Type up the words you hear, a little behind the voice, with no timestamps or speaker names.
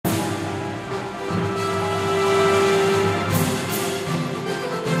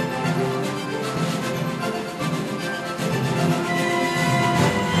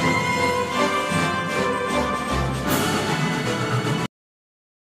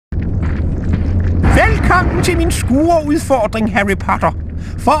Velkommen til min Skurge-udfordring, Harry Potter.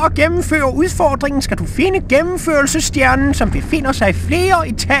 For at gennemføre udfordringen skal du finde gennemførelsesstjernen, som befinder sig flere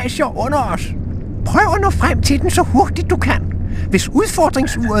etager under os. Prøv at nå frem til den så hurtigt du kan. Hvis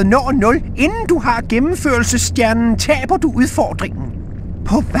udfordringsuret når 0, inden du har gennemførelsesstjernen, taber du udfordringen.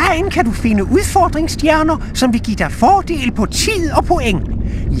 På vejen kan du finde udfordringsstjerner, som vil give dig fordel på tid og point.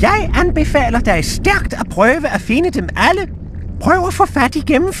 Jeg anbefaler dig stærkt at prøve at finde dem alle. Prøv at få fat i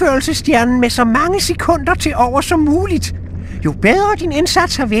gennemførelsesstjernen med så mange sekunder til over som muligt. Jo bedre din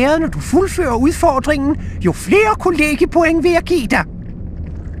indsats har været, når du fuldfører udfordringen, jo flere kollegepoint vil jeg give dig.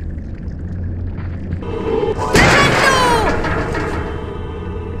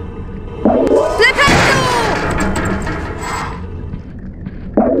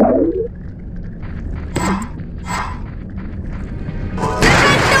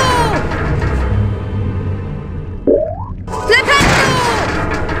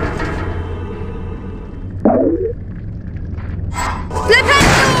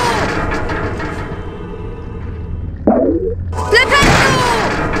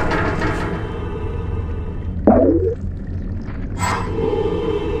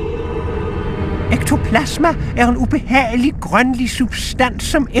 Ektoplasma er en ubehagelig grønlig substans,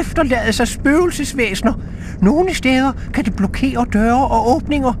 som efterlades af spøgelsesvæsener. Nogle steder kan det blokere døre og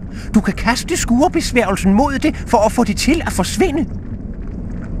åbninger. Du kan kaste skurebesværgelsen mod det for at få det til at forsvinde.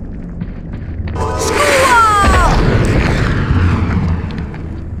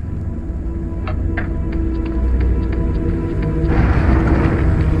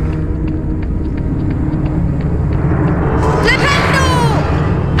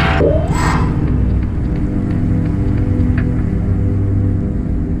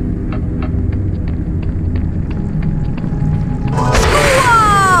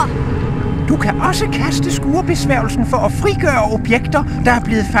 Også kaste skurebesværgelsen for at frigøre objekter, der er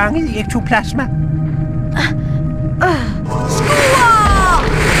blevet fanget i ektoplasma. Skuer!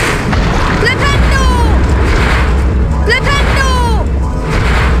 Lependo! Lependo!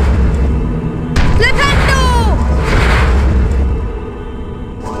 Lependo!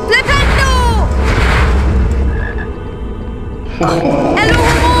 Lependo!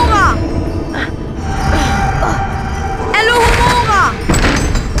 Alohomora! Alohomora!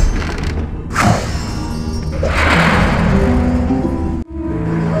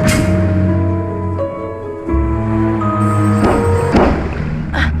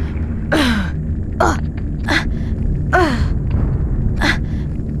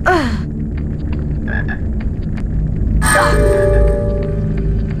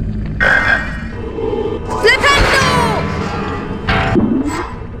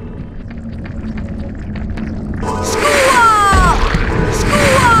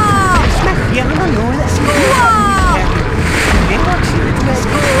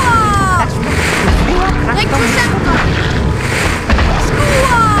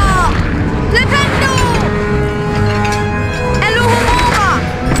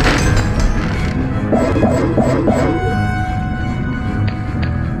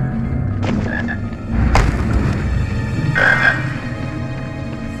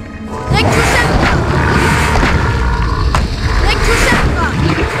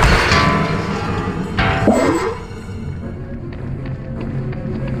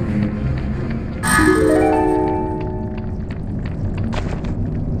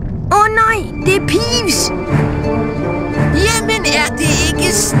 Det er Peeves! Jamen er det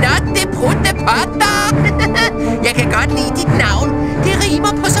ikke snot, det brudte potter? Jeg kan godt lide dit navn. Det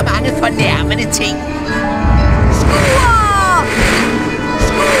rimer på så mange fornærmende ting. Skuer!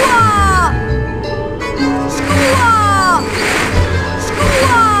 Skuer! Skuer!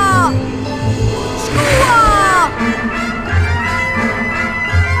 Skuer! Skuer!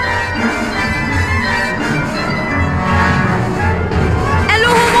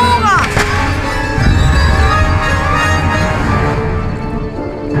 Alohomora!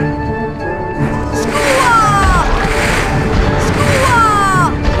 Skuer!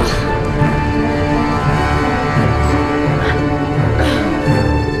 Skuer!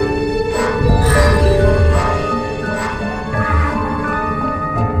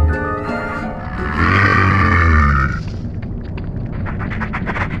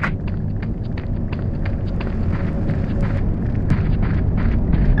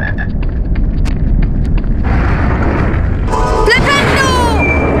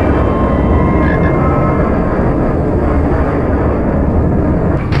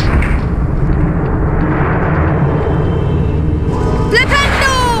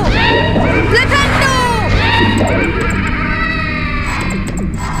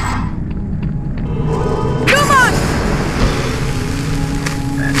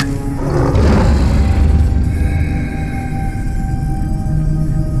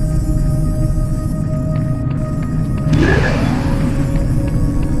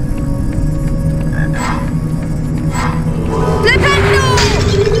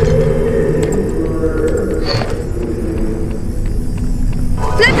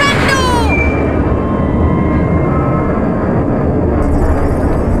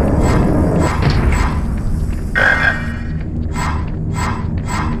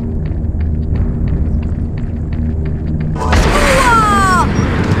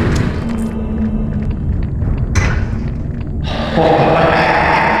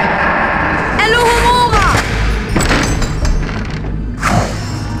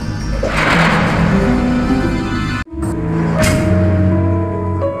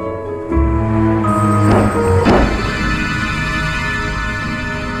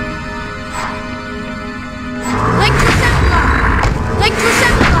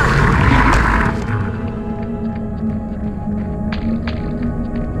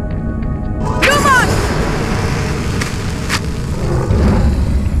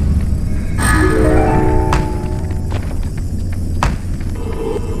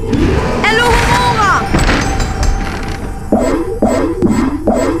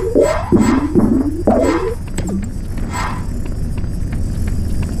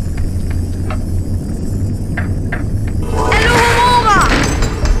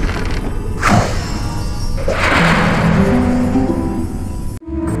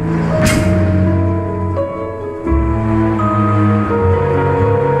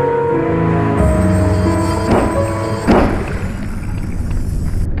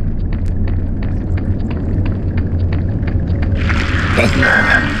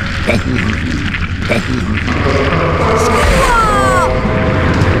 Rictusempra!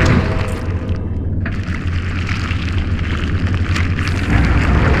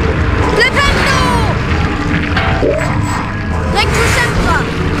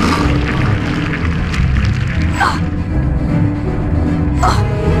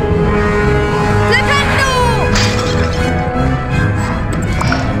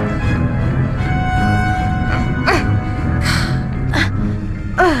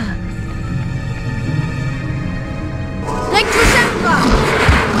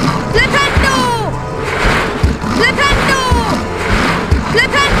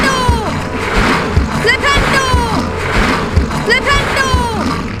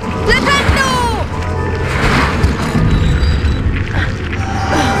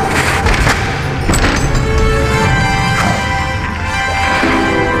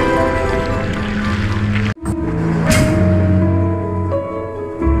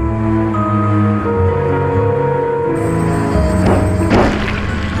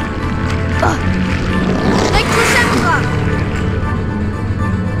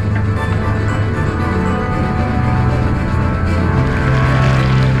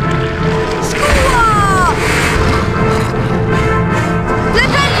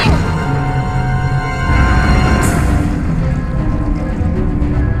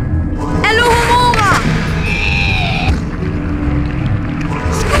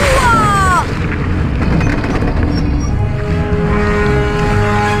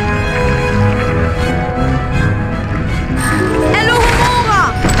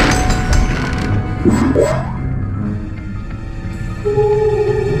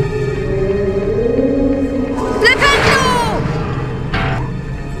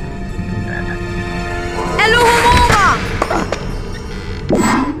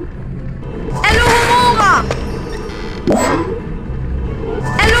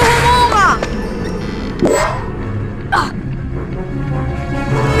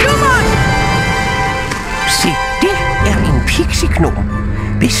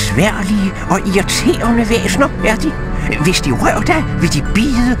 Besværlige og irriterende væsener er de. Hvis de rører dig, vil de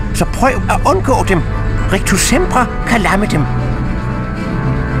bide, så prøv at undgå dem. Rictusempra kan lamme dem.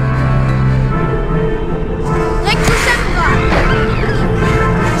 Rictusempra!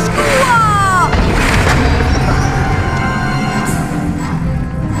 Skurge!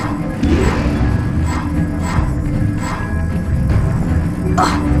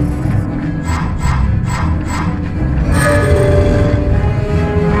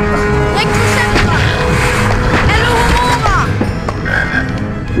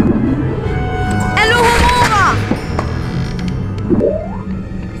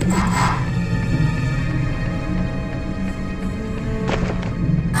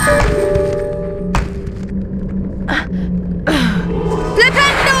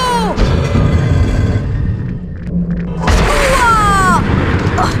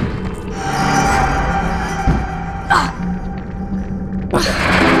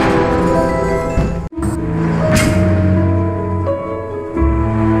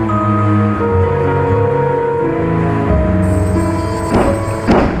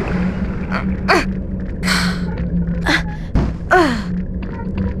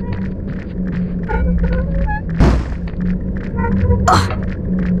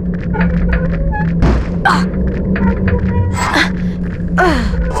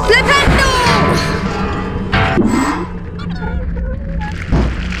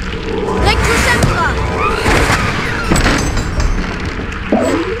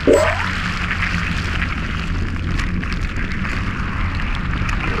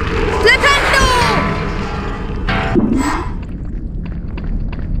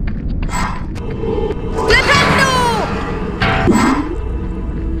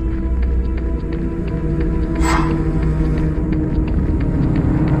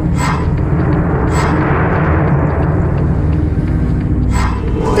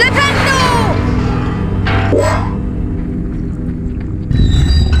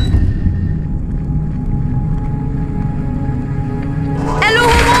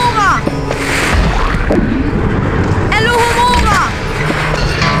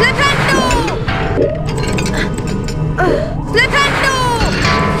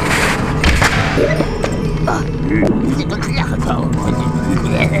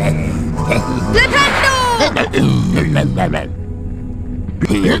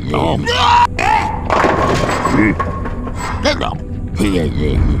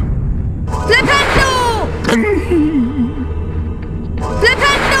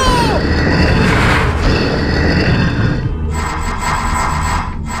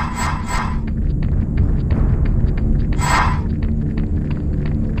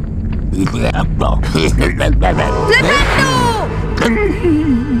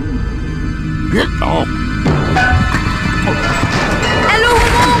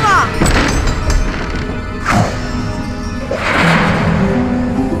 Alohomora!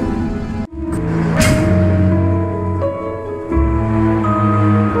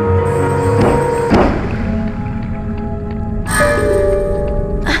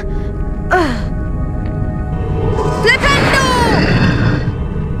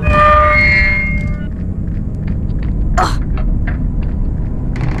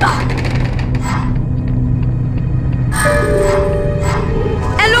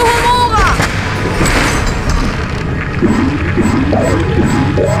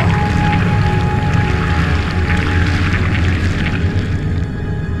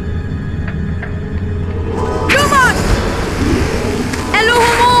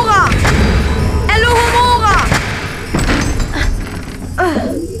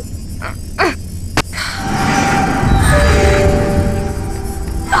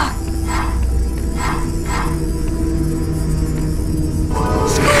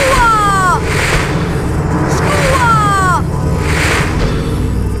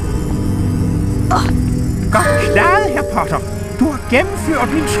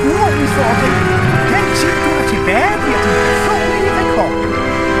 Gennemført min skurudfordring. Den tid, du er tilbage, bliver din personlige rekord.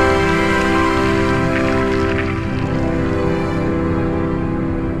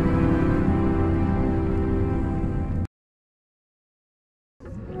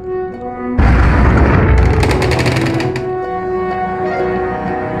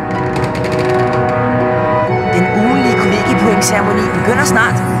 Den ugenlige kollegiepointceremoni begynder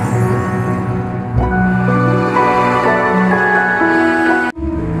snart.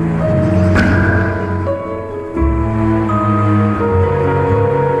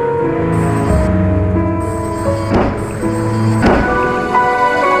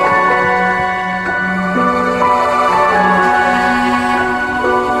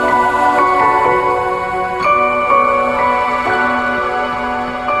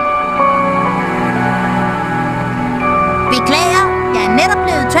 Beklager, jeg er netop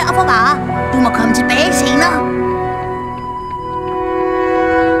blevet tør for varer. Du må komme tilbage senere.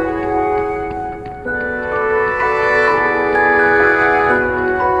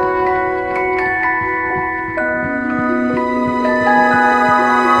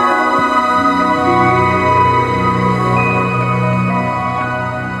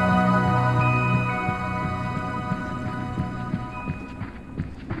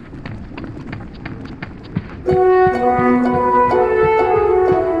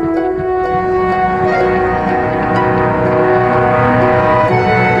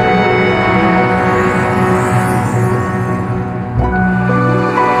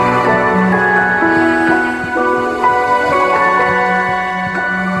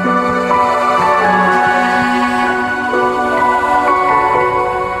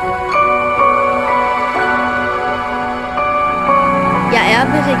 Jeg er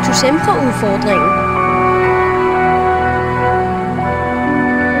ved Rictusempra-udfordringen.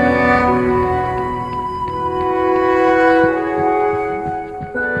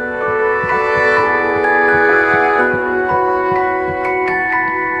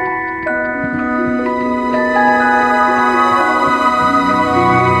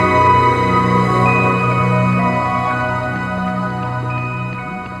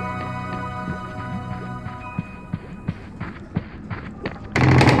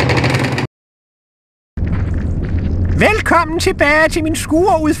 Velkommen tilbage til min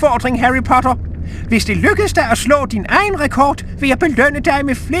skurudfordring, Harry Potter. Hvis det lykkes dig at slå din egen rekord, vil jeg belønne dig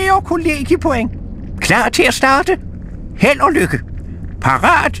med flere kollegiepoint. Klar til at starte? Held og lykke.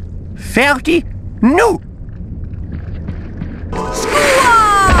 Parat. Færdig. Nu!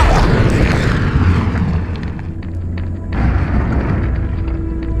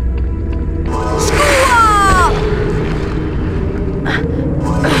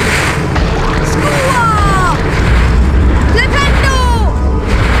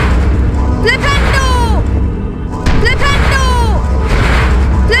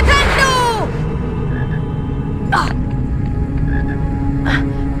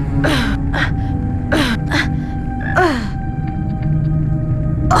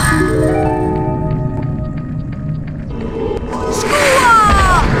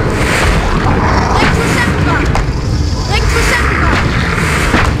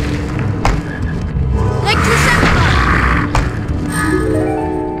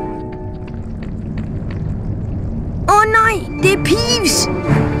 Det er Peeves!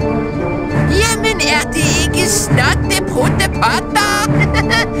 Jamen, er det ikke snot, det brudte potter?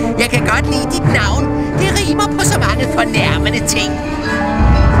 Jeg kan godt lide dit navn. Det rimer på så mange fornærmende ting.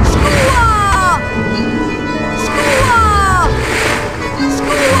 Skurge!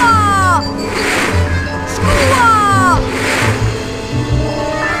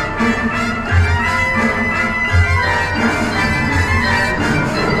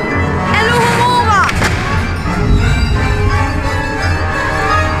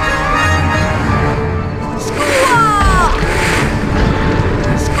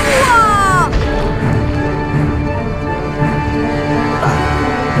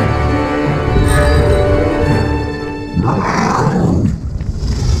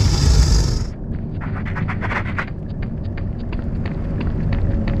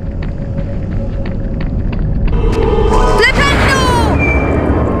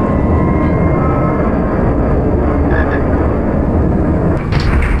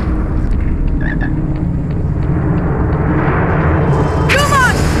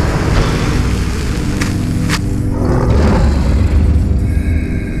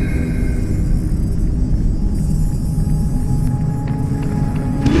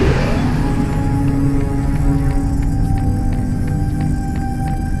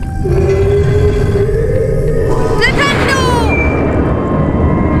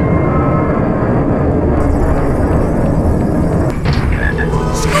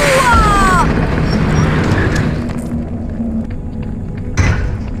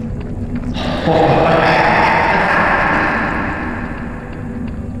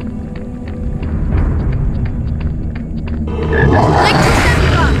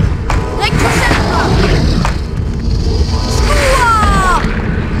 Rictusempra! Rictusempra! Skurge!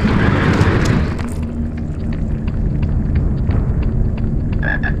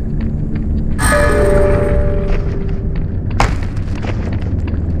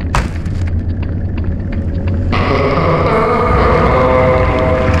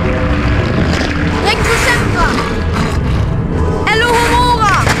 Rictusempra!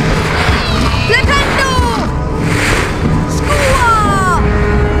 Alohomora! Flipendo! Skurge!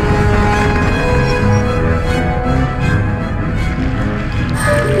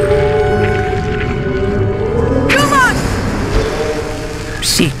 Kummers!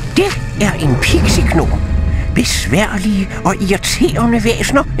 Se, det er en pixie-knor. Besværlige og irriterende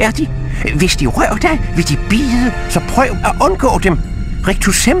væsener er de. Hvis de rører dig, vil de bide, så prøv at undgå dem.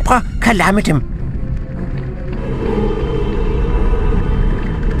 Rictusempra kan lamme dem.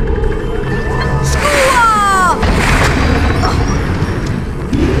 Skurge!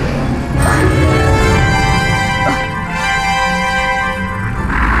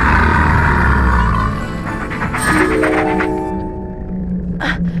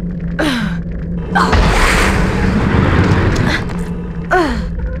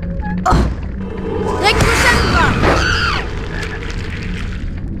 Rictusempra!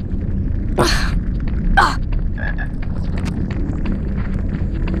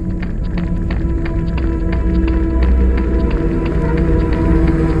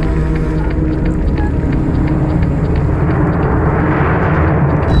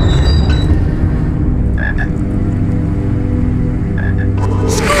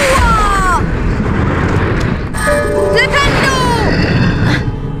 Skurge! Flipendo!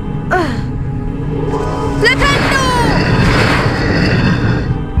 Flipendo!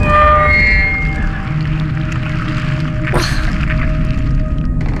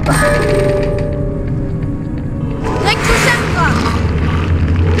 Rictusempra!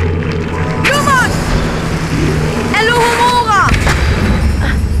 Kummers! Alohomora!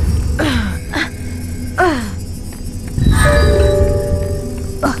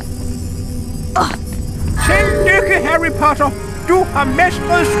 Tillykke, Harry Potter. Du har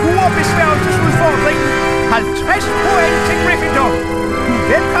mestret skurebesværgelsesudfordringen. 50 point til Gryffindor. Du er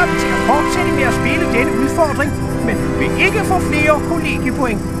velkommen til at fortsætte med at spille denne udfordring, men du vil ikke få flere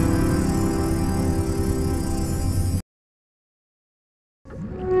kollegiepoint.